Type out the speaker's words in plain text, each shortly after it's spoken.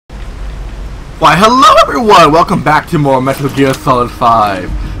Why, hello everyone! Welcome back to more Metal Gear Solid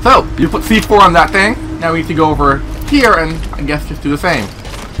 5. So, you put C4 on that thing. Now we need to go over here and, I guess, just do the same.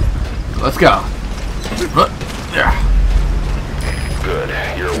 So let's go. Good.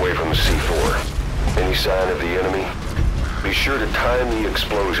 You're away from the C4. Any sign of the enemy? Be sure to time the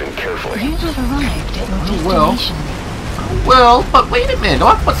explosion carefully. You have arrived at your destination. Well, but wait a minute. Do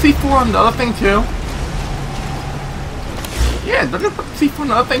I put C4 on the other thing too? Yeah, don't I put C4 on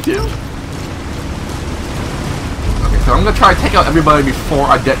the other thing too? So I'm gonna try to take out everybody before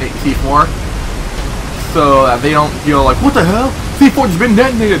I detonate C4, so that they don't feel like, what the hell? C4 has been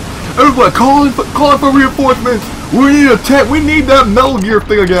detonated. Everybody, calling for reinforcements. We need a tank. We need that Metal Gear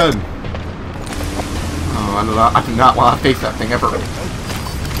thing again. Oh, I do not want to face that thing ever.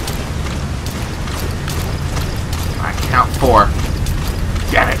 I count 4.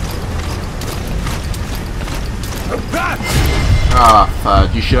 Damn it. Ah,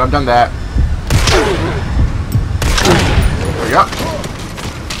 fudge. You should have done that. There we go.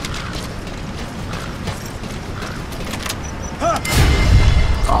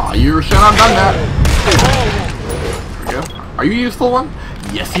 Aw, you should have done that. There we go. Are you a useful one?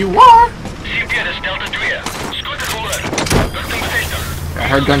 Yes, you are. I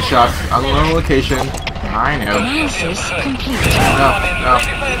heard gunshots. Unknown location. I know. Analysis complete. No.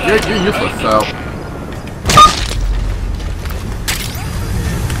 You're useless, so.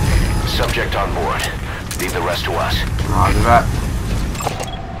 Subject on board. Leave the rest to us. Roger that.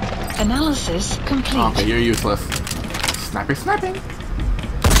 Analysis complete. Okay, you're useless. Sniping.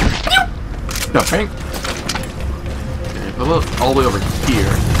 Dumping. Okay, all the way over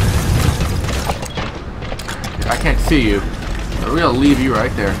here. Okay, I can't see you. So we're gonna leave you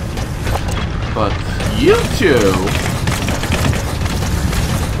right there. But you two.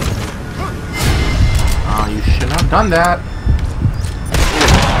 Oh, you shouldn't have done that.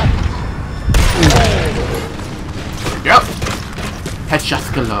 Yep. Headshots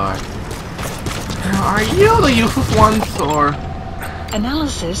galore. Now, are you the useless ones, or?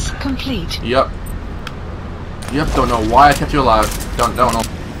 Analysis complete. Yep. Don't know why I kept you alive. Don't know.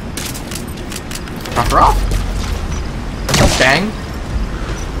 Pressure off. Bang.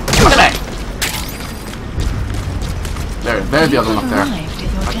 Bang. There's the other one up there.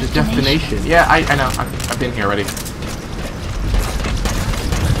 That's the destination. Yeah, I know. I've been here already.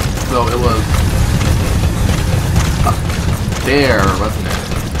 So it was up there, wasn't it?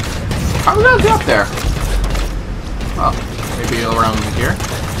 How did I get up there? Oh, maybe around here.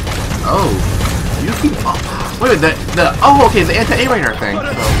 Oh, you can. Oh, wait, oh, okay, the anti-aerator thing.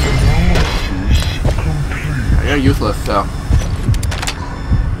 So you're useless. So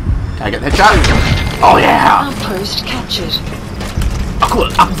can I get the headshot? Oh yeah. Outpost captured. Oh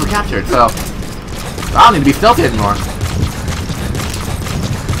cool, outpost captured. So I don't need to be stealthy anymore.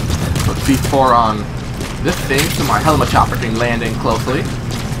 Put C4 on this thing so my helmet chopper can land in closely.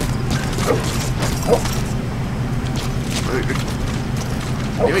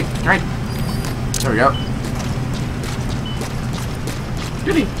 Wait, right. There we go.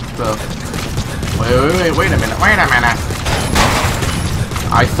 Goody. So, wait a minute.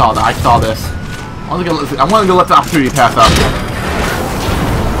 I saw this. I'm gonna go let the opportunity pass up. There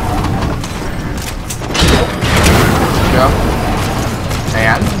we go.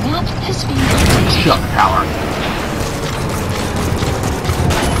 And shut power.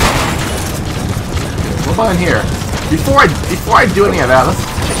 What about in here? Before I do any of that, let's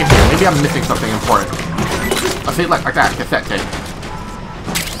check in here. Maybe I'm missing something important. I'll say it like that. Cassette tape.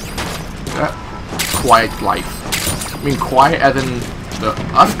 Quiet life. I mean quiet as in the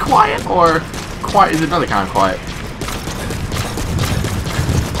us quiet, or quiet is another kind of quiet.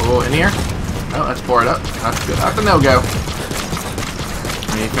 Oh, in here? Oh, let's pour it up. That's good. That's a no-go.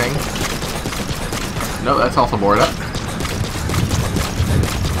 Anything? No, that's also boarded up.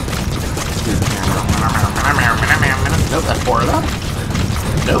 Nope, that's boarded up.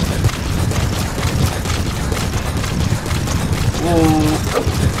 Nope. Oh,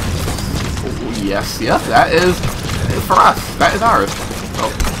 yes, that is for us. That is ours.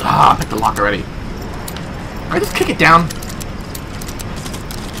 Oh, I picked the lock already. Alright, just kick it down.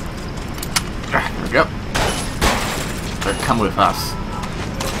 There we go. Better come with us.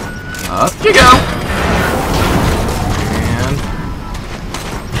 Up you go! And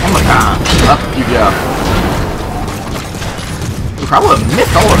one more time. Up you go. Oof, I would have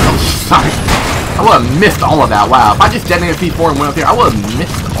missed all of those. Sorry. I would have missed all of that. Wow. If I just detonated P4 and went up here, I would have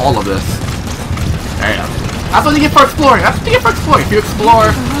missed all of this. Damn. That's what you get for exploring. That's what you get for exploring. If you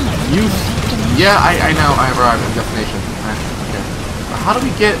explore, you... Yeah, I know. I have arrived at the destination. Okay. But how do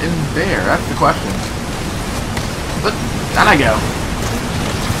we get in there? That's the question. But down I go.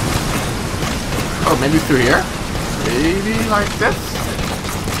 maybe through here? Maybe like this?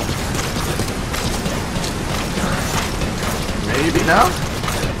 Maybe, no?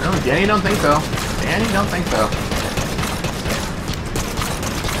 No, Danny don't think so. Danny don't think so.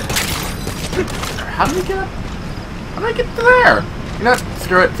 How did we get up? How did I get to there? You know what?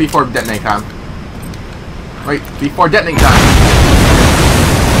 Screw it. V4 detonate time. Wait, V4 detonate time.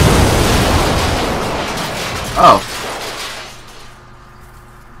 Oh.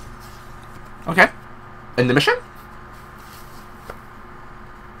 Okay. End the mission?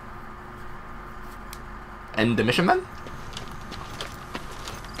 End the mission then?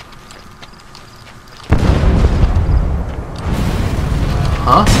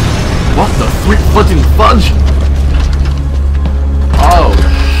 Huh? What the sweet fudging fudge? Oh.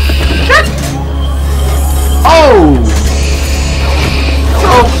 Shit! Oh!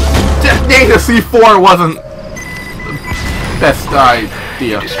 So, detonating the C4 wasn't the best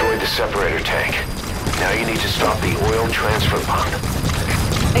idea. You destroyed the separator tank. Now you need to stop the oil transfer pump.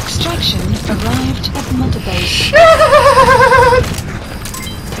 Extraction arrived at Mother Base. Shit!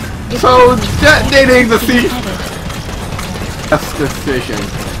 So, detonating the C... That's decision.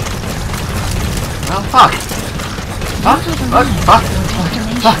 Oh, fuck. Fuck.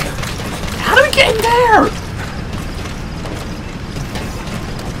 How do we get in there?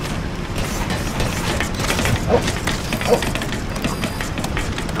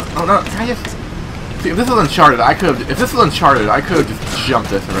 Oh no, can I just... See, if this was Uncharted, I could have... If this was Uncharted, I could have just jumped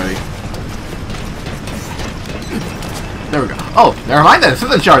this already. There we go. Oh, never mind then, this is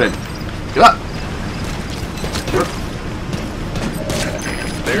Uncharted. Get up.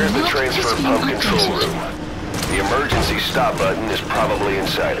 There's the transfer pump control room. The emergency stop button is probably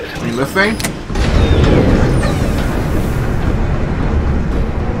inside it. You mean this thing?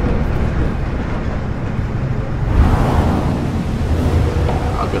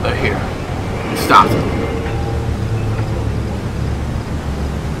 I'll get that here. Stop.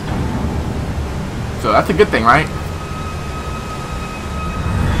 So that's a good thing, right?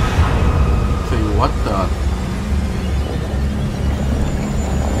 See what the...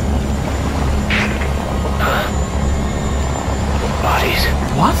 Bodies.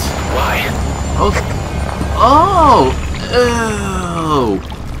 What? Why? Oh! Ew!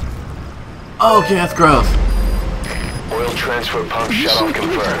 Okay, that's gross. Oil transfer pump shut-off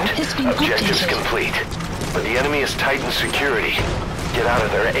confirmed. Objectives complete. But the enemy has tightened security. Get out of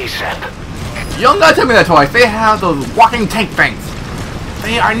there ASAP. You don't gotta tell me that twice. They have those walking tank things.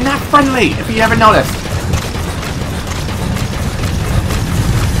 They are not friendly, if you haven't noticed.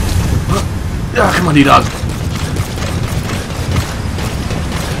 Come on, D-Dog.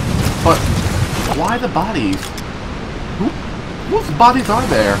 But why the bodies? Whose bodies are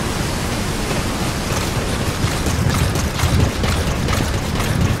there?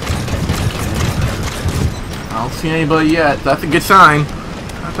 I don't see anybody yet. That's a good sign.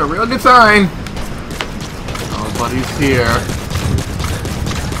 That's a real good sign. Nobody's here.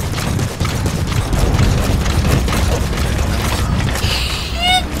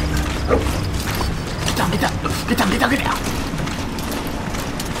 Get down.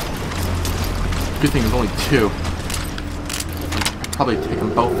 Good thing there's only two. Probably take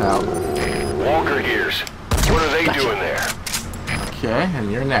them both out. Walker gears. What are they doing there? Okay,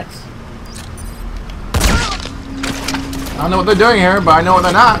 and you're next. I don't know what they're doing here, but I know what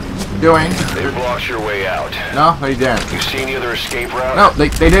they're not doing. They blocked your way out. No, they didn't. You see any other escape route? No, they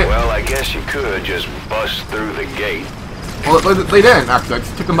didn't. Well, I guess you could just bust through the gate. Well, they didn't, actually. I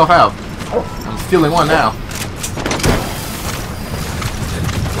just took them both out. I'm stealing one now.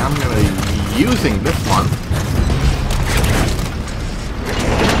 I'm gonna be using this one.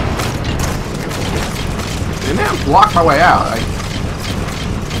 They didn't block my way out.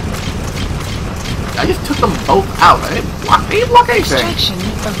 I just took them both out. I didn't block anything. Extraction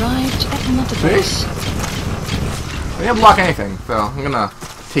arrived at Mother Base. They didn't block anything, so I'm gonna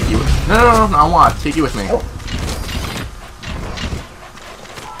take you with me. No, I want to take you with me.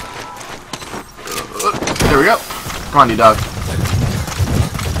 There we go. Come on, you dog.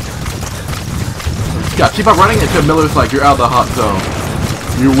 Just gotta keep on running until Miller's like, you're out of the hot zone.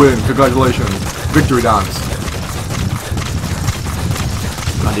 You win. Congratulations. Victory dance.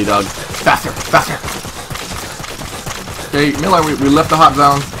 Come on, you dog. Faster. Okay, Miller, we left the hot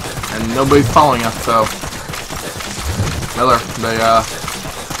zone, and nobody's following us, so... Miller,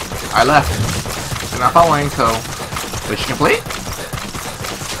 I left. They're not following, so... Mission complete?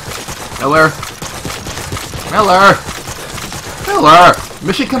 Miller!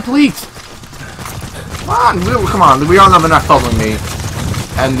 Mission complete! Come on, we all know they're not following me.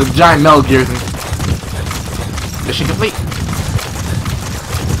 And the giant metal gears... Mission complete!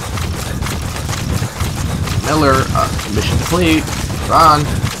 Miller, mission complete. Run.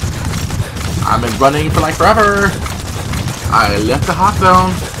 I've been running for like forever. I left the hot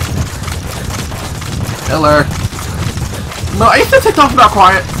zone. Miller. No, I used to take off about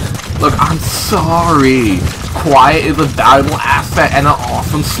Quiet. Look, I'm sorry. Quiet is a valuable asset and an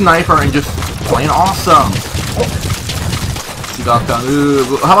awesome sniper and just plain awesome. D-Dog done.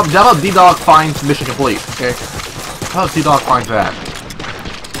 Ooh. How about D-Dog finds mission complete? Okay. How about D-Dog finds that?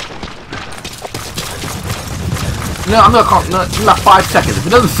 No, I'm gonna call. No, in about 5 seconds. If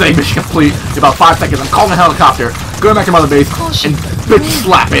it doesn't say mission complete, in about 5 seconds, I'm calling a helicopter, going back to Mother Base, and bitch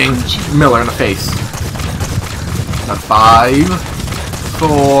slapping Miller in the face. That's 5,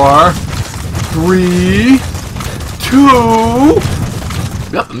 4, 3, 2.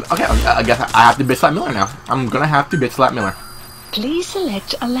 Yep. Okay. I guess I have to bitch slap Miller now. I'm gonna have to bitch slap Miller. Please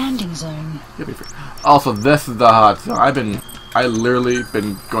select a landing zone. Also, this is the hot zone. I literally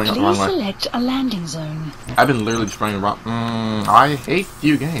been going up the wrong way. Please select a landing zone. I've been literally just running wrong. I hate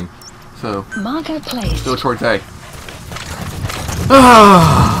you, game. So, marker placed. go towards A.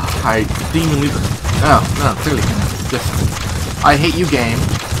 I didn't even leave it. No, clearly. Just, I hate you, game.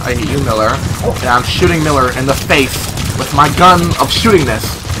 I hate you, Miller. And I'm shooting Miller in the face with my gun of shooting this.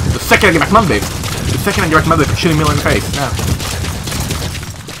 The second I get back to Monday. The second I get back to Monday, I'm shooting Miller in the face.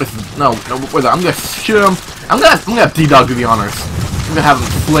 No, wait, I'm gonna shoot him. I'm gonna have D-Dog do the honors. I'm gonna have him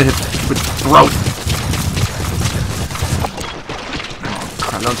split his throat. Oh,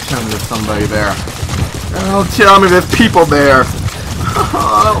 crap, don't tell me there's somebody there. Don't tell me there's people there.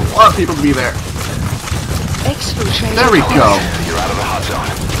 I don't want people to be there. There we go. You're out of the hot zone.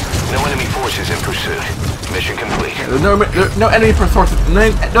 No enemy forces in pursuit. Mission complete. There's no enemy pursuit.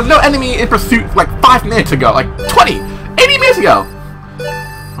 There's no enemy in pursuit like 5 minutes ago. Like 80 minutes ago.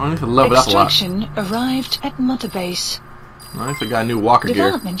 I need to level up a lot. Extraction arrived at Mother Base. Nice, I got a new walker gear.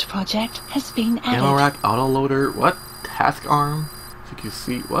 Development project has been added. Ammo rack, autoloader, what? Task arm? So you can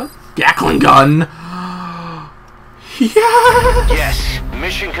see, what? Gatling gun! Yeah! Yes,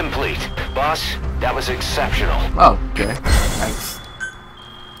 mission complete. Boss, that was exceptional. Oh, okay. Thanks.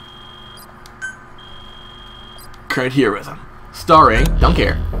 Current heroism. Starring, don't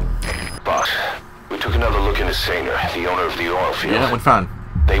care. Boss, we took another look into Sainer, the owner of the Oilfield. Yeah, that went fine.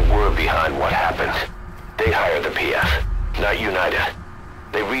 They were behind what happened. They hired the PF, not United.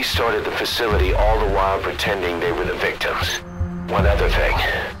 They restarted the facility all the while pretending they were the victims. One other thing.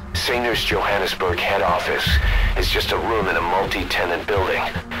 Sainer's Johannesburg head office is just a room in a multi-tenant building.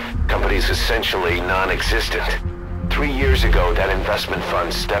 Company's essentially non-existent. 3 years ago, that investment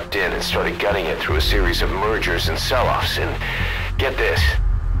fund stepped in and started gutting it through a series of mergers and sell-offs. And get this,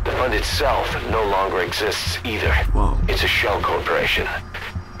 the fund itself no longer exists either. Whoa. It's a shell corporation.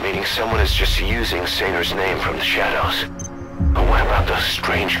 Meaning someone is just using Sainer's name from the shadows. But what about those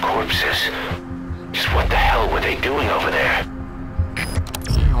strange corpses? Just what the hell were they doing over there?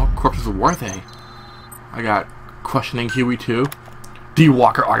 What corpses were they? I got questioning Huey 2.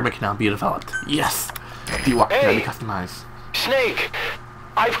 D-Walker argument cannot be developed. Yes! D-Walker cannot be customized. Snake!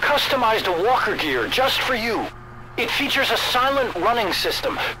 I've customized a walker gear just for you. It features a silent running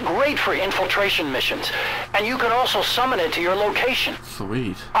system, great for infiltration missions, and you can also summon it to your location.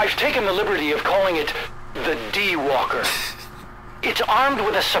 Sweet. I've taken the liberty of calling it the D-Walker. It's armed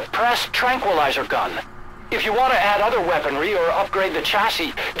with a suppressed tranquilizer gun. If you want to add other weaponry or upgrade the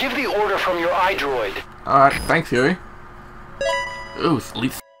chassis, give the order from your iDroid. Alright, thanks, Huey. Ooh,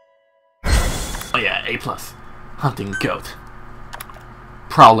 elite. Oh yeah, A+. Hunting goat.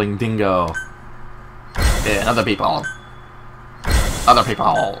 Prowling dingo. Yeah, other people. Other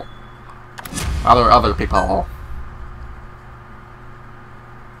people. Other people.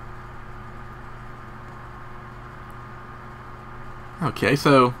 Okay,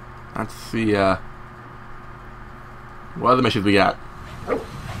 so let's see, what other missions we got?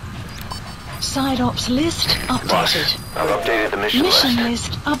 Side ops list updated. Boss, I've updated the mission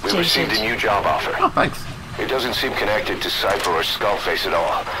list updated. We received a new job offer. Oh, thanks. It doesn't seem connected to Cypher or Skullface at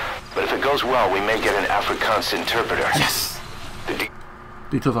all. But if it goes well, we may get an Afrikaans interpreter. Yes! The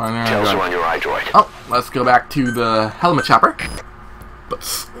Details are on there. details are on your iDroid. Oh, let's go back to the helmet chopper. But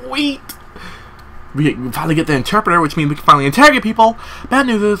sweet! We finally get the interpreter, which means we can finally interrogate people. Bad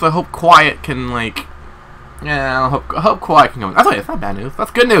news is, I hope Quiet can, like... Yeah, I hope Quiet can go... That's not bad news.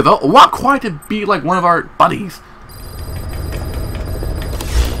 That's good news. I want Quiet to be, like, one of our buddies.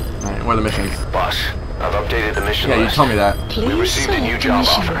 Alright, what are the missions? Boss, I've updated the mission Yeah, list. you told me that. We received a new job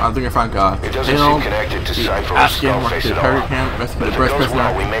offer. I'm doing your front guy. It doesn't seem connected to Cypher or Skullface at all. But if it goes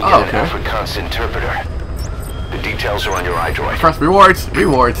well, we may get an Afrikaans interpreter. The details are on your iDroid. Press rewards.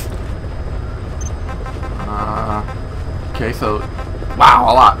 Rewards. Okay, so... Wow,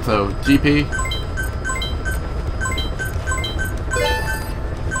 a lot. So, GP.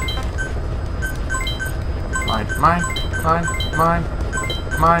 Mine.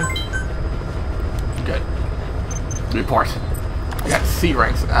 Good. Report. We got C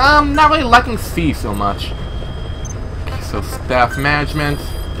ranks. Not really liking C so much. Okay, so staff management.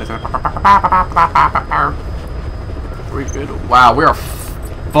 We're good. Wow, we are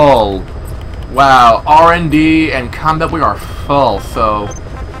full. Wow, R&D and combat, we are full. So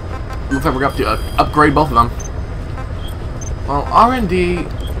looks like we're gonna have to upgrade both of them. Well, R&D.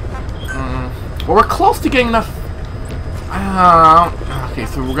 Well, we're close to getting enough. Okay,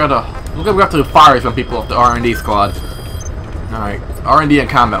 so we're gonna have to fire some people off the R&D squad. Alright, R&D and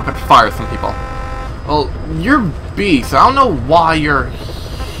combat. We're gonna fire some people. Well, you're B, so I don't know why you're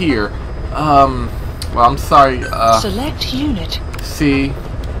here. Well, I'm sorry. Select unit. C.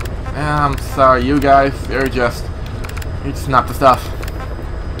 I'm sorry, you guys. You're just not the stuff.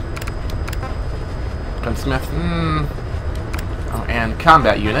 Gunsmith. Oh, and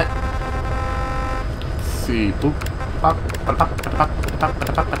combat unit. Let's see. Boop.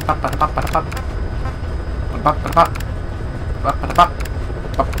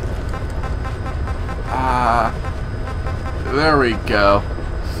 There we go.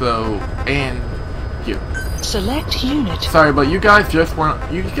 So, and you. Select unit. Sorry, but you guys weren't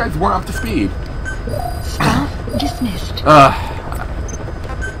up to speed. Staff dismissed.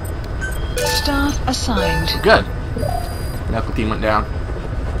 Staff assigned. Good. Knuckle team went down.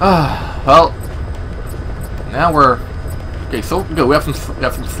 Well, now we're okay. So good. We have some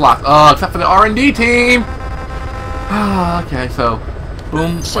slots. Except for the R&D team. Okay. So,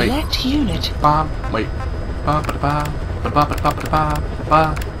 boom. Select unit. Bob. Wait. Ba ba ba ba ba ba ba ba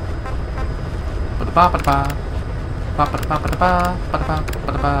ba.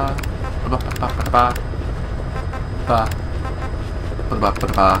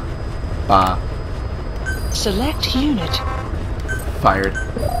 Select unit. Fired.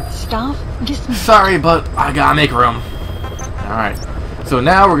 Staff dismissed. Sorry, but I gotta make room. Alright. So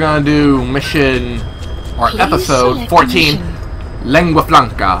now we're gonna do mission, or Please episode 14, mission. Lingua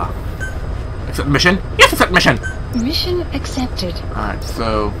Franca. Accept mission? Yes, accept mission! Mission accepted. Alright,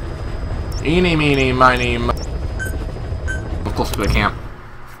 so eeny, meeny, miny, mo. We're closer to the camp.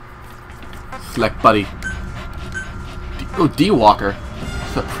 Select buddy. D-Walker.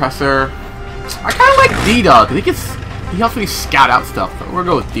 Suppressor. I kinda like D-Dog, because he helps me scout out stuff, but we'll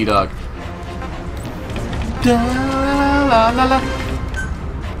go with D-Dog.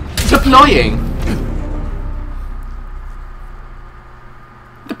 Deploying!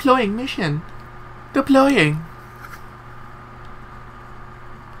 Deploying mission. Deploying.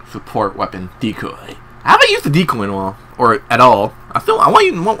 Support weapon. Decoy. I haven't used the decoy in a while. Or at all. I want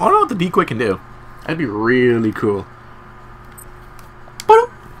to know what the decoy can do. That'd be really cool.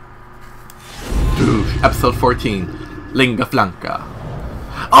 Ooh, episode 14. Lingua Franca.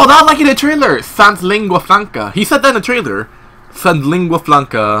 Oh, that like in the trailer! Sans Lingua Franca. He said that in the trailer. Sans Lingua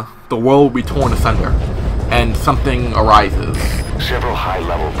Franca, the world will be torn asunder. And something arises. Several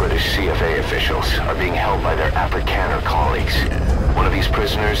high-level British CFA officials are being held by their Afrikaner colleagues. One of these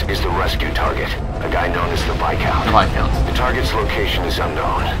prisoners is the rescue target, a guy known as the Viscount. The Viscount. The target's location is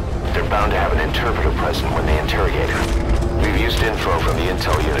unknown. They're bound to have an interpreter present when they interrogate him. We've used info from the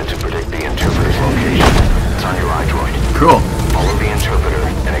intel unit to predict the interpreter's location. It's on your iDroid. Cool. Follow the interpreter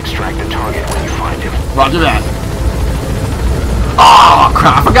and extract the target when you find him. Roger that. Oh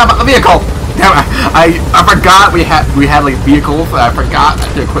crap! I forgot about the vehicle. Damn it! I forgot we had like vehicles. I forgot I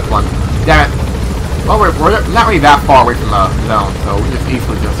did a quick one. Damn it! Well, we're not really that far away from the zone, so we just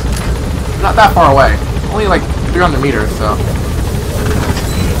easily not that far away. Only like 300 meters, so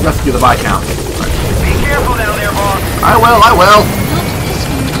let's do the Viscount. Be careful down there, boss. I will. Map has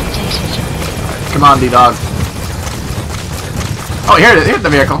been updated. Come on, D-Dog. Oh, here it is. Here's the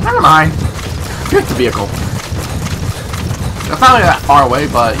vehicle. Never mind. Here's the vehicle. It's not really that far away,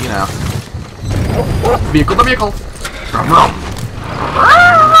 but you know. Vehicle to vehicle.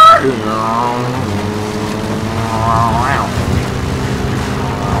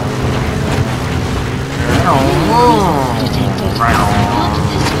 Detected. Map has been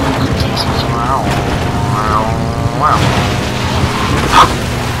updated.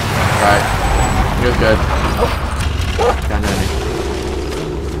 Alright. You're good. Got an enemy.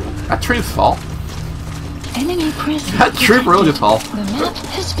 That tree's fall. Enemy presence. That tree really just fall. The map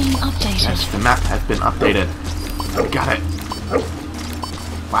has been updated. Yes, the map has been updated. Got it.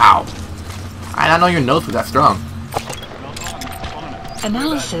 Wow. I didn't know your nose was that strong.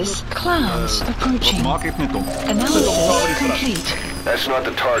 Analysis. Clouds approaching. Analysis complete. That's not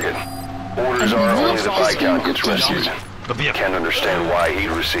the target. Orders are only the Viscount gets rescued. Can't understand why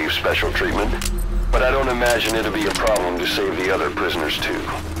he'd receive special treatment, but I don't imagine it'll be a problem to save the other prisoners too.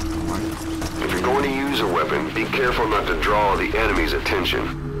 If he you're going to use a weapon, be careful not to draw the enemy's attention.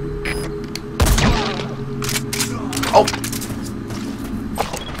 Oh!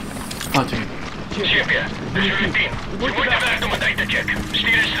 Punching.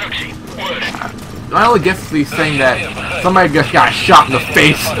 I only guess he's saying that somebody just got shot in the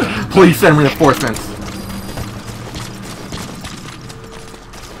face. Please send reinforcements.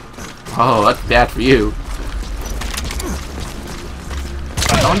 Oh, that's bad for you.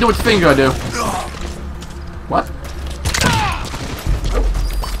 Don't do what you think you're gonna do. What?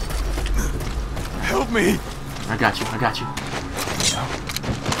 Help me! I got you, I got you.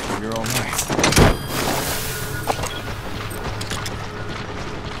 You're all right.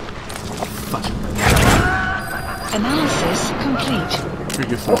 Analysis complete.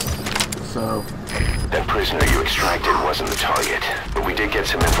 Pretty useless. So... That prisoner you extracted wasn't the target, but we did get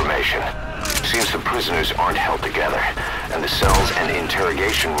some information. Seems the prisoners aren't held together, and the cells and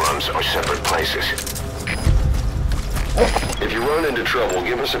interrogation rooms are separate places. If you run into trouble,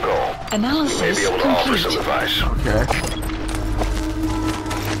 give us a call. Analysis We may be able to offer some advice. Okay.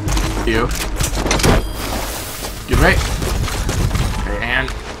 You. Get right. Okay, and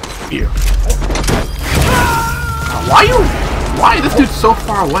you. Why is this dude so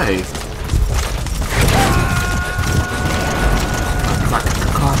far away?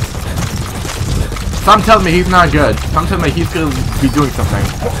 Some telling me he's not good. Some telling me he's gonna be doing something.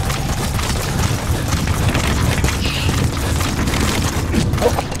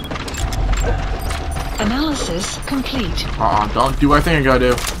 Analysis complete. Don't do what I think I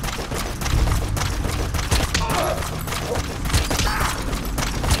gotta do.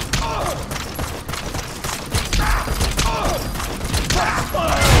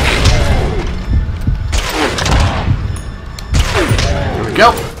 Here we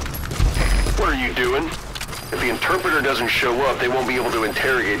go. What are you doing? If the interpreter doesn't show up, they won't be able to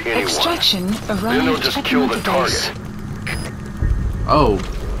interrogate anyone. Extraction Then they'll arrived just at kill the mother base. target. Oh.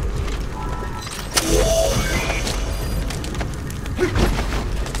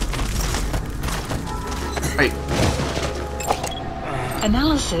 Wait,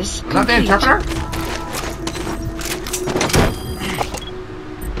 Analysis is that the complete. interpreter?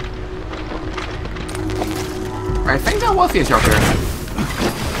 I think that was the interpreter.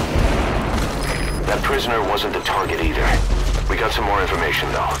 That prisoner wasn't the target either. We got some more information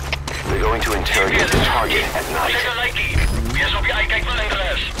though. They're going to interrogate the target at night.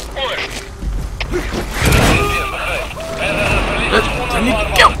 I need to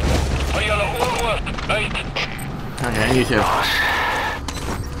go. Okay, you too.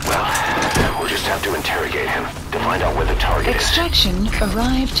 Well, we'll just have to interrogate him to find out where the target is. Extraction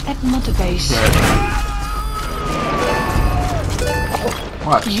arrived at mother base.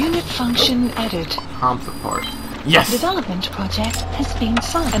 What? Unit function added. Home support. Yes! Development project has been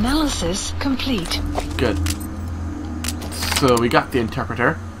signed. Analysis complete. Good. So we got the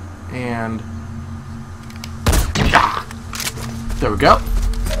interpreter, and... Ah! There we go.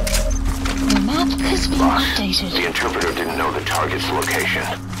 The map has been Boss, updated. the interpreter didn't know the target's location.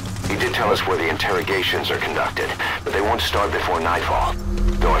 He did tell us where the interrogations are conducted, but they won't start before nightfall.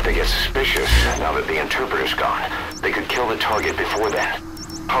 Though if they get suspicious, now that the interpreter's gone, they could kill the target before then.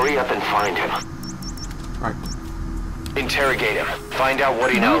 Hurry up and find him. Right. Interrogate him. Find out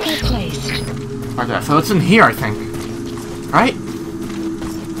what he Marker knows. placed. Like that. So it's in here, I think. Right?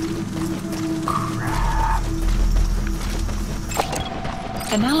 Crap.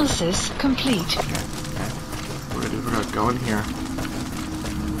 Analysis complete. We're gonna go in here.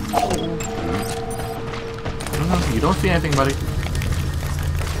 No, you don't see anything, buddy.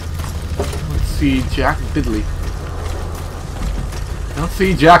 Let's see Jack Diddley. I don't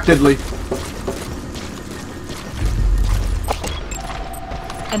see Jack Diddley.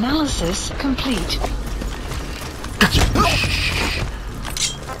 Analysis complete. Gotcha.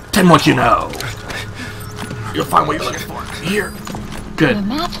 Tell me what you know. You'll find what you're looking for. Here. Good. The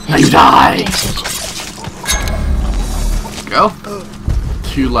map Now has you been die. updated. Go.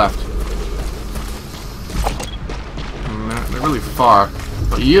 2 left. They're really far.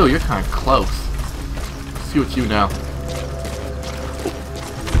 But you're kind of close. Let's see what you know.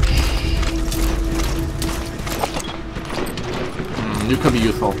 You could be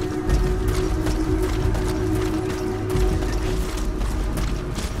useful.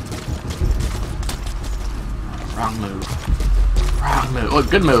 Wrong move. Wrong move. Oh,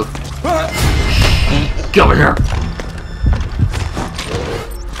 good move. Get over here.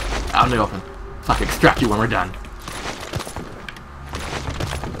 Out in the open. So I can extract you when we're done.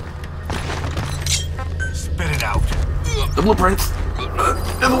 Spit it out. The blueprints.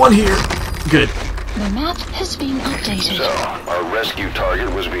 There's one here. Good. The map has been updated. So, our rescue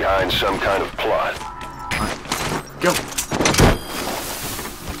target was behind some kind of plot. Go.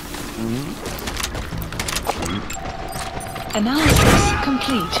 Analysis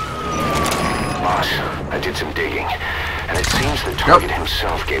complete. Boss, I did some digging, and it seems the target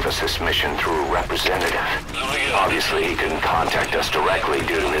himself gave us this mission through a representative. Obviously, he couldn't contact us directly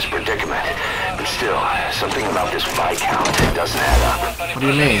due to his predicament, but still, something about this Viscount doesn't add up. What do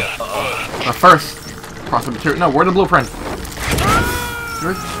you mean? First, cross the material. No, where are the blueprints?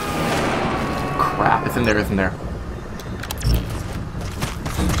 Crap, it's in there, isn't there?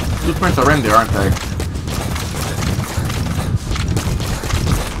 Blueprints are in there, aren't they?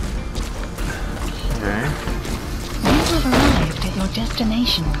 Okay. You have arrived at your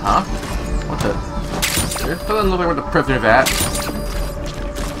destination. Huh? What the? It doesn't look like where the prisoner's at.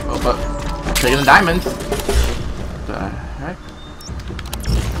 Oh, but taking the diamonds. What the heck?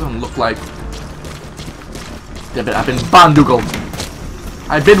 Doesn't look like. Yeah, but I've been bandoogled.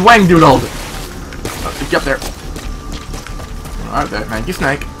 I've been wang-doodled. Get up there. Alright there, thank you,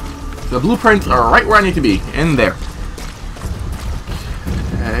 Snake. The blueprints are right where I need to be, in there.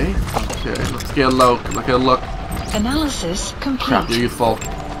 Okay, let's get a look. Let's get a look. Analysis complete. Crap, you're useful.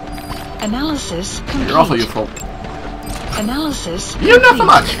 Analysis complete. You're also useful. Analysis You not so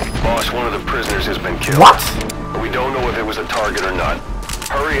much. Boss, one of the prisoners has been killed. What? We don't know if it was a target or not.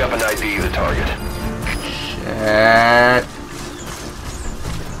 Hurry up and ID the target. Shit.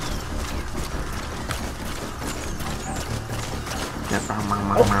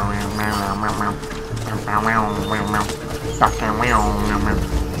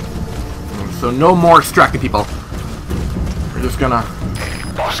 So no more extracting people. We're just gonna...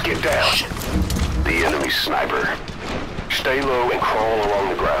 Boss, get down. The enemy's sniper. Stay low and crawl along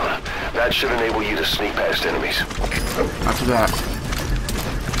the ground. That should enable you to sneak past enemies. After that.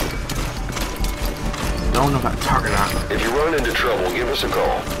 Don't know about target on. If you run into trouble, give us a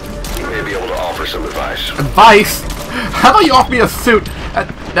call. We may be able to offer some advice. Advice? How about you offer me a suit? How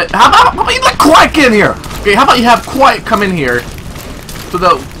about you let Quiet get in here? Okay, how about you have Quiet come in here so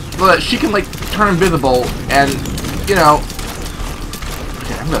that she can like turn invisible and, you know.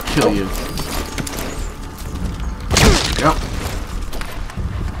 Okay, I'm gonna kill you. Yep.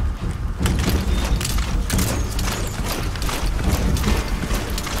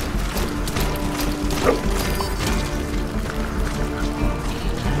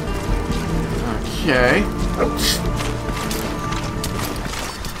 Okay.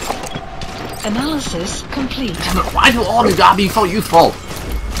 Analysis complete. Why do all these gotta be so useful?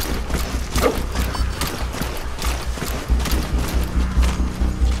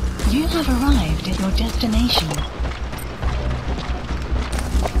 You have arrived at your destination.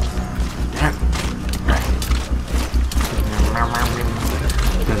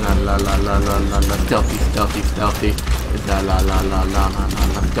 La la la la la la, stealthy, stealthy, stealthy. La la la la la la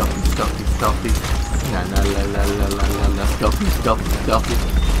la, stealthy, stealthy, stealthy. La la la la la la la, stealthy, stealthy, stealthy.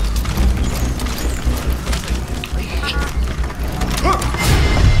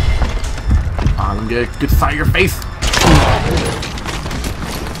 Let me get a good sight of your face.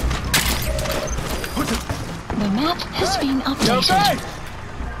 The map has been updated.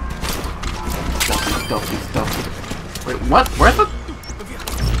 Stealthy, stealthy, stealthy. Wait, what? Where's the...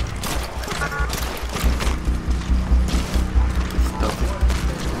 Stealthy.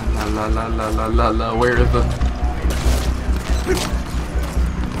 La la la la la la, where is the...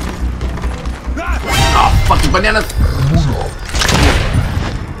 Oh, fucking bananas!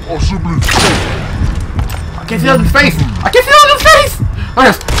 I can't see out of his face! I can't see out of his face! Oh,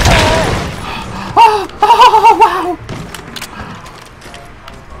 yes! Oh, wow!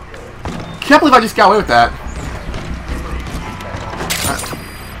 Can't believe I just got away with that.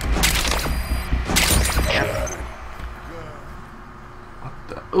 What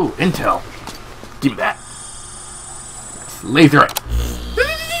the? Ooh, intel. Give me that. Let's laser it.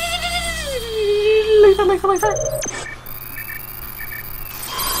 Laser, laser, laser.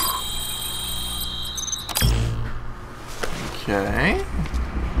 Okay.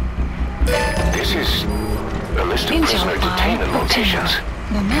 This is a list of prisoner Intel detainment locations.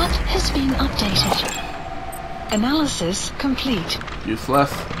 The map has been updated. Analysis complete.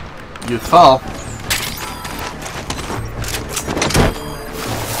 Useless. Useful.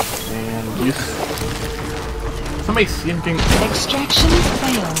 And use. Somebody see anything? Extraction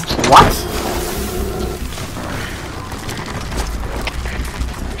failed. What?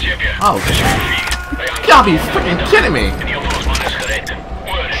 Oh. You gotta be freaking kidding me.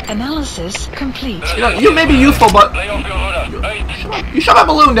 Analysis complete. You know, you may be useful, but you shut my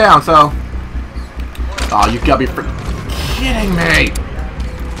balloon down, so. Oh, you gotta be freaking kidding me.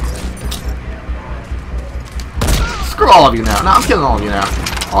 all of you now. No, I'm killing all of you now.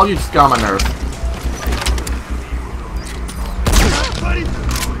 All of you just got on my nerves.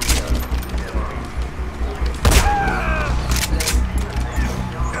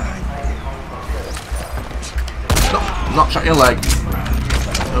 No, not shot your leg.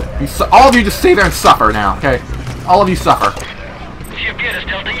 Nope, all of you just stay there and suffer now, okay? All of you suffer.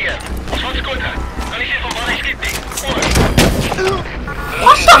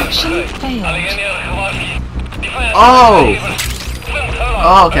 What the?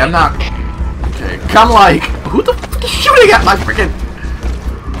 Oh! Okay, I'm not... Okay, come like... Who the fuck is shooting at my freaking...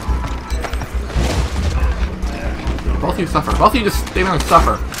 Both of you suffer. Both of you just stay there and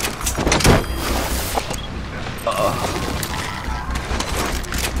suffer.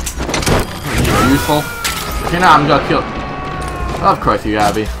 You're useful. Okay, now I'm gonna kill... Of course you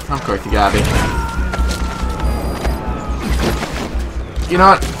gotta be. Of course you gotta be. You know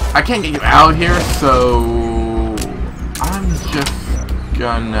what? I can't get you out here, so I'm just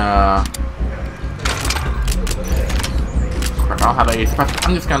gonna. Crap! I don't have a special.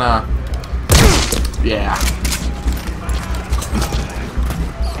 I'm just gonna. Yeah.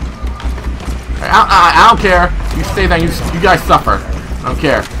 I don't care. You stay there. You guys suffer. I don't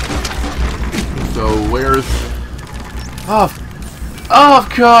care. So where's? Of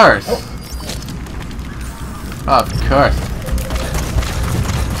course. Of course.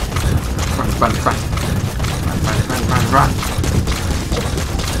 Run.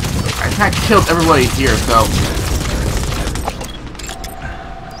 I kinda killed everybody here, so...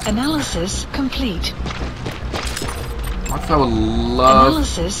 Analysis complete. Once I would love...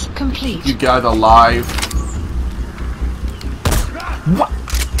 Analysis complete. You guys alive. What?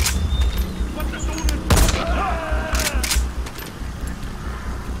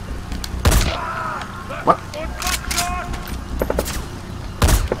 What?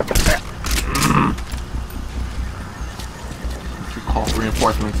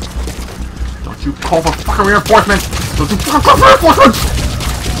 Reinforcements. Don't you call for fucking reinforcements! Don't you fucking call for reinforcements!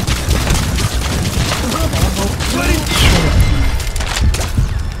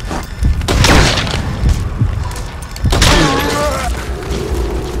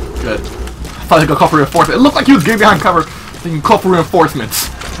 Good. I thought I could call for reinforcements. It looked like he was getting behind cover. Then you call for reinforcements.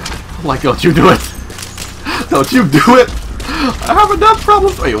 I'm like, don't you do it. Don't you do it. I have enough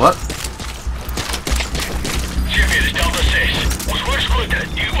problems. Wait, what?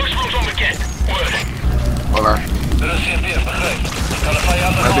 Over.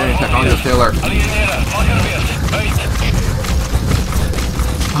 Rebellion technology, stay alert.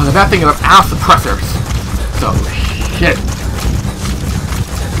 Oh, the bad thing is I'm out of suppressors. So, shit.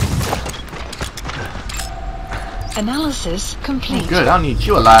 Analysis complete. Oh, good, I don't need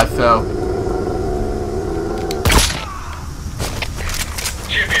you alive, so...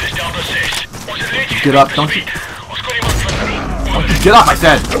 Get up, don't you... Don't you get up, I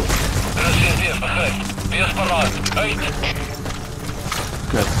said!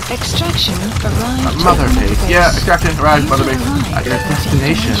 Good. Extraction arrived. Mother base. Yeah, extraction arrived, mother base. At your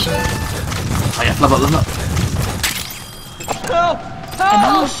destination. Oh yes, level up.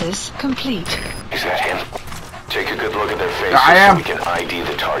 Analysis complete. Is that him? Take a good look at their faces I am. so we can ID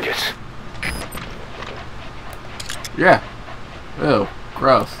the targets. Yeah. Ew.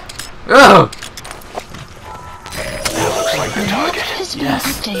 Gross. Ew! That looks like the target. Has been Yes.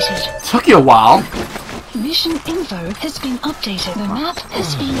 updated. Took you a while. Mission info has been updated. The map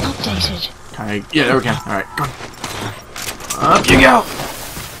has been updated. Okay, yeah, there we go. Alright, go on. Up you go!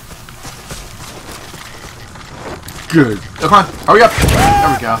 Good. Oh, come on, hurry up! There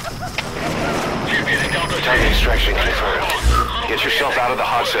we go. Target extraction confirmed. Get yourself out of the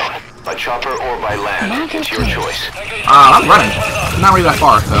hot zone. By chopper or by land. It's your choice. I'm running. I'm not really that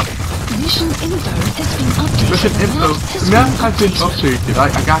far, so. Mission info has been updated. Mission The info. map Map has been updated. I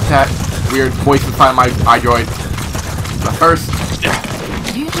got that weird voice inside my iDroid. But first,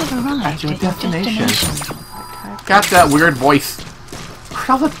 You have arrived at your at your destination. destination. Got that weird voice.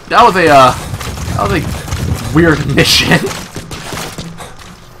 That was a weird mission.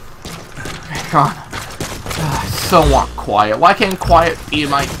 Come on. I so want quiet. Why can't quiet be in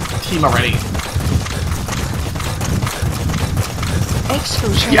my team already?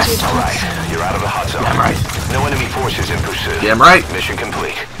 Exfiltrated. Yes. All right, you're out of the hot zone. Damn right. No enemy forces in pursuit. Damn right. Mission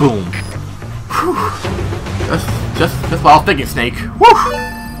complete. Boom. Whew. Just what I was thinking, Snake. Woo!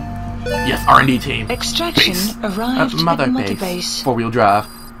 Yes, R&D team. Extraction Base. arrived Mother at Mother base. Base. 4-wheel drive.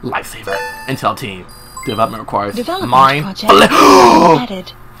 Lifesaver. Intel team. Development requires Development mine. project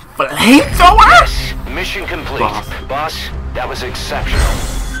added. Flamethrower? Mission complete. Boss. That was exceptional.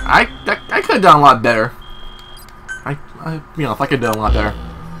 I could have done a lot better. You know, if I could have done a lot better.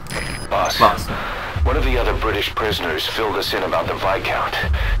 Boss. Boss. One of the other British prisoners filled us in about the Viscount.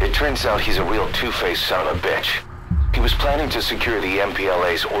 It turns out he's a real two-faced son of a bitch. He was planning to secure the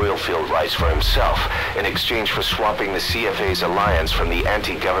MPLA's Oilfield rights for himself in exchange for swapping the CFA's alliance from the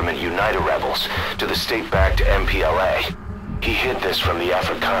anti-government United rebels to the state-backed MPLA. He hid this from the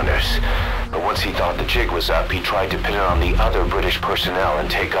Afrikaners, but once he thought the jig was up, he tried to pin it on the other British personnel and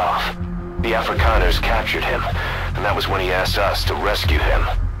take off. The Afrikaners captured him, and that was when he asked us to rescue him,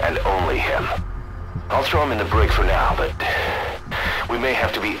 and only him. I'll throw him in the brig for now, but we may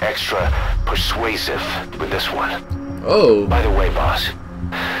have to be extra persuasive with this one. Oh. By the way, boss,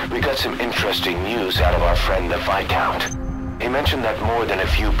 we got some interesting news out of our friend the Viscount. He mentioned that more than a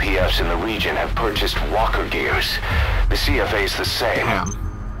few PFs in the region have purchased walker gears. The CFA's the same.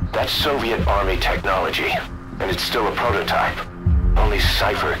 Damn. That's Soviet Army technology, and it's still a prototype. Only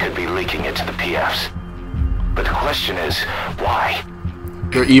Cypher could be leaking it to the PFs. But the question is, why?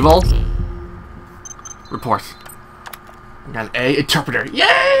 They're evil? Report. I got an A. Interpreter.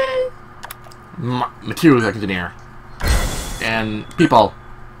 Yay! Materials engineer. And people.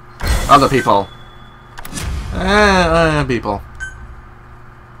 Other people. People.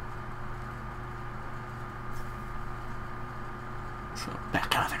 So,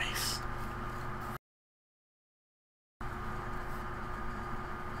 back out of the base.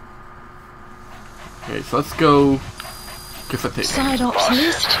 Okay, so let's go. Side ops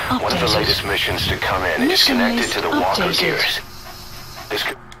list updated. One of the latest missions to come in is connected to the walker gears. This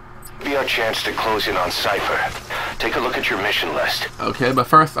could be our chance to close in on Cypher. Take a look at your mission list. Okay, but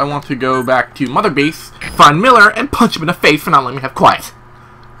first I want to go back to Mother Base, find Miller, and punch him in the face for not letting me have quiet.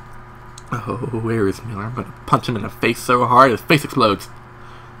 Oh, where is Miller? I'm gonna punch him in the face so hard his face explodes.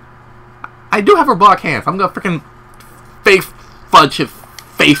 I do have robotic hands. I'm gonna freaking face fudge his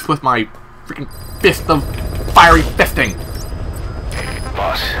face with my freaking fist of fiery fisting.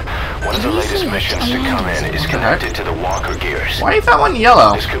 Boss, one of the latest missions to come in is connected to the walker gears. Why is that one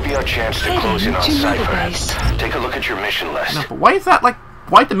yellow? This could be our chance to close in on Cypher. Take a look at your mission list. No, but why is that like?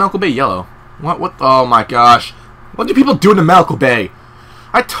 Why is the Malco Bay yellow? What? Oh my gosh! What do people do in the Malco Bay?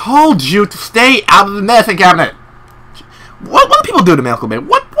 I told you to stay out of the medicine cabinet. What do people do in the Malco Bay?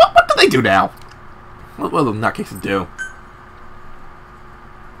 What do they do now? What will the nutcases do?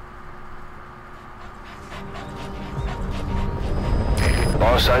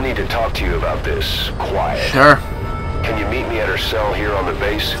 Boss, I need to talk to you about this. Quiet. Sure. Can you meet me at her cell here on the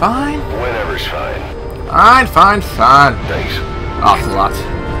base? Fine. Whenever's fine. Fine. Thanks. Ocelot.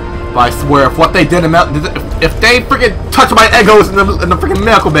 But I swear, if what they did in if they freaking touch my egos in the freaking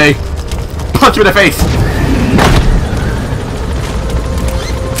Malco Bay, punch you in the face.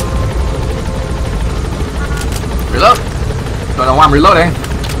 Reload. Don't know why I'm reloading.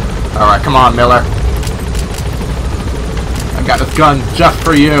 All right, come on, Miller. I got this gun just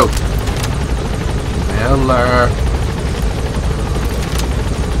for you. Miller.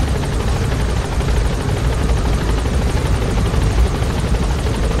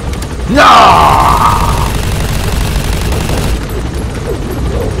 No!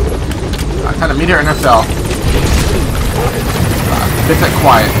 I kind of meet her in her cell. Fix it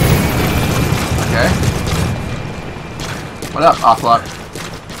quiet. Okay. What up, Ocelot?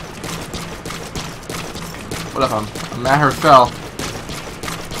 What up, I'm at her cell.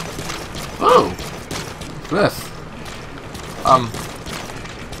 Ooh! What's this?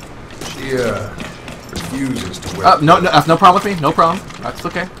 She, refuses to wear... No, that's no problem with me. No problem. That's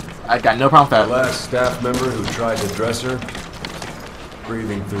okay. I got no problem with The that. last staff member who tried to dress her,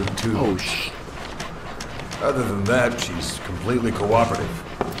 breathing through tubes. Oh, shh. Other than that, she's completely cooperative.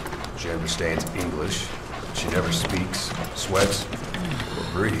 She understands English. She never speaks, sweats, or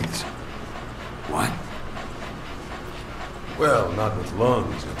breathes. What? Well, not with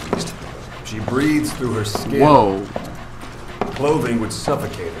lungs, at least. She breathes through her skin. Whoa. Clothing would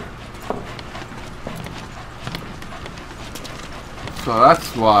suffocate her. So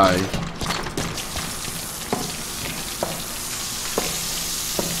that's why.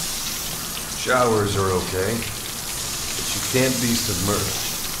 Showers are okay, but she can't be submerged.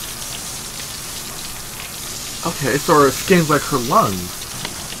 Okay, so her skin's like her lungs.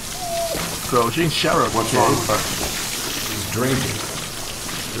 So she can shower. What's wrong with her? She's drinking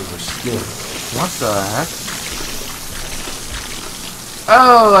through her skin. What the heck?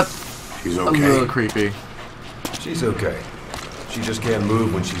 Oh, that's She's a okay. little creepy. She's okay. She just can't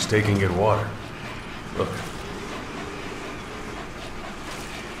move when she's taking in water. Look.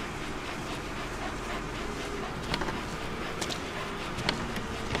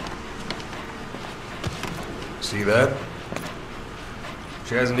 See that?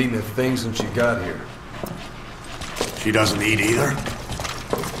 She hasn't eaten a thing since she got here. She doesn't eat either?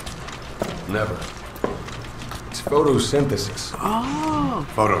 Never. It's photosynthesis. Oh.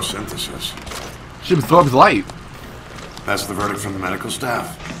 Photosynthesis. She absorbs light. That's the verdict from the medical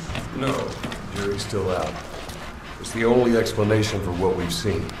staff. No, jury's still out. It's the only explanation for what we've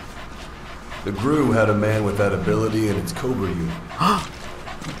seen. The GRU had a man with that ability in its Cobra unit.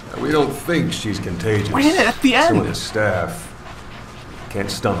 We don't think she's contagious. Wait a minute, that's the end. Some of the staff can't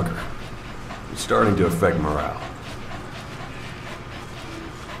stomach her. It's starting to affect morale.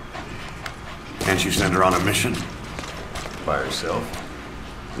 Can't you send her on a mission? By herself?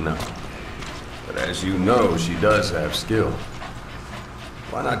 No. But as you know, she does have skill.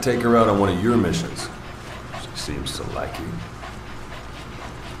 Why not take her out on one of your missions? She seems to like you.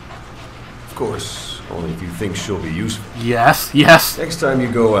 Of course, only if you think she'll be useful. Yes, yes. Next time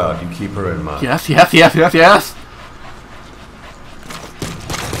you go out, you keep her in mind. Yes, yes, yes, yes, yes.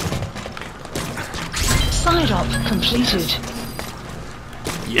 Side op completed.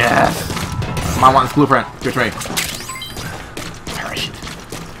 Yes. I want this blueprint. Give it to me. Parachute.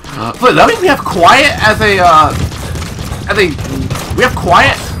 Wait, that means we have quiet as a, we have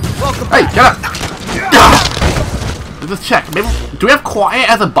quiet? Welcome Hey, back. get up! Let's just check. Maybe, do we have quiet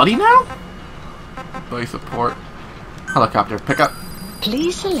as a buddy now? Buddy support. Helicopter, pick up.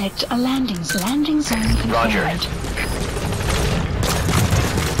 Please select a landing zone confirmed. Roger.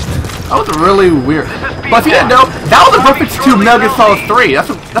 That was really weird. But if you didn't know, that was a reference to Metal Gear Solid 3.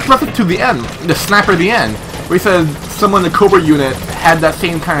 That's reference to the end, the sniper at the end, where he said someone in the Cobra unit had that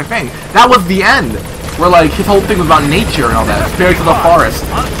same kind of thing. That was the end, where like his whole thing was about nature and all that, spirits of the forest.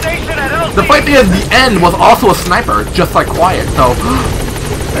 The fight thing at the end was also a sniper, just like Quiet. So,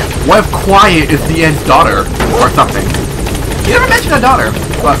 what if Quiet is the end's daughter or something? You never mentioned a daughter,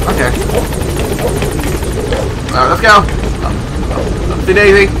 but okay. Let's go. See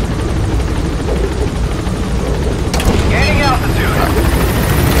Daisy. Gaining altitude.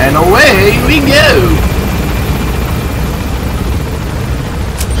 And away we go!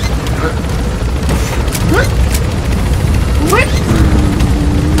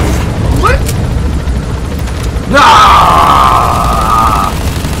 Ah!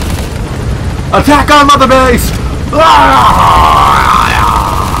 Attack on Mother Base! Ah!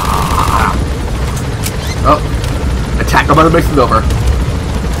 Oh, attack on Mother Base is over.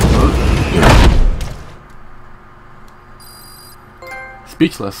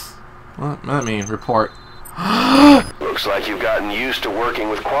 Speechless. What? Let me report. Looks like you've gotten used to working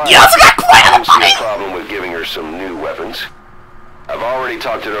with Quiet. Yes, I got Quiet! I don't see a problem with giving her some new weapons. I've already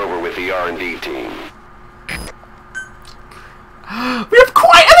talked it over with the R&D team. We have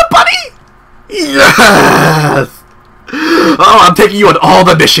Quiet as a buddy! Yes! Oh, I'm taking you on all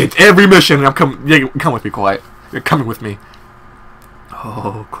the missions, every mission. I'm coming. Yeah, come with me, Quiet. You're coming with me.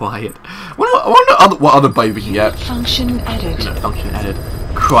 Oh, Quiet. I wonder what other buddy we can get. Function added. Function added.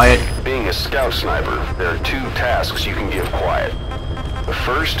 Quiet. Being a scout sniper, there are two tasks you can give Quiet. The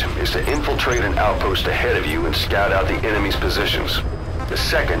first is to infiltrate an outpost ahead of you and scout out the enemy's positions. The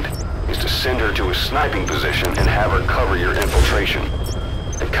second is to send her to a sniping position and have her cover your infiltration.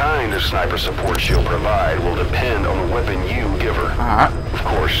 The kind of sniper support she'll provide will depend on the weapon you give her. Alright. Of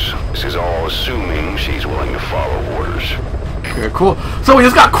course, this is all assuming she's willing to follow orders. Okay, cool. So we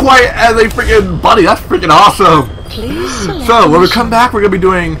just got Quiet as a freaking buddy. That's freaking awesome. Please select So when we mission. come back, we're gonna be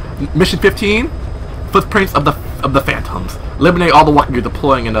doing mission 15, Footprints of the Phantoms. Eliminate all the walking gear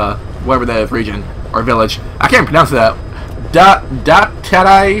deploying in whatever that is, region or village. I can't pronounce that.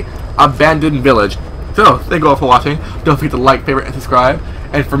 Terai Abandoned Village. So thank you all for watching. Don't forget to like, favorite, and subscribe.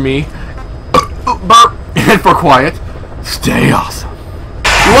 And for me, burp, and for Quiet, stay awesome.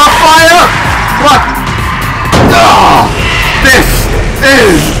 You want fire? What? No! This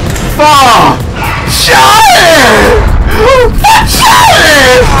is for Charlie! For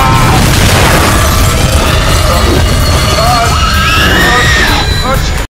Charlie!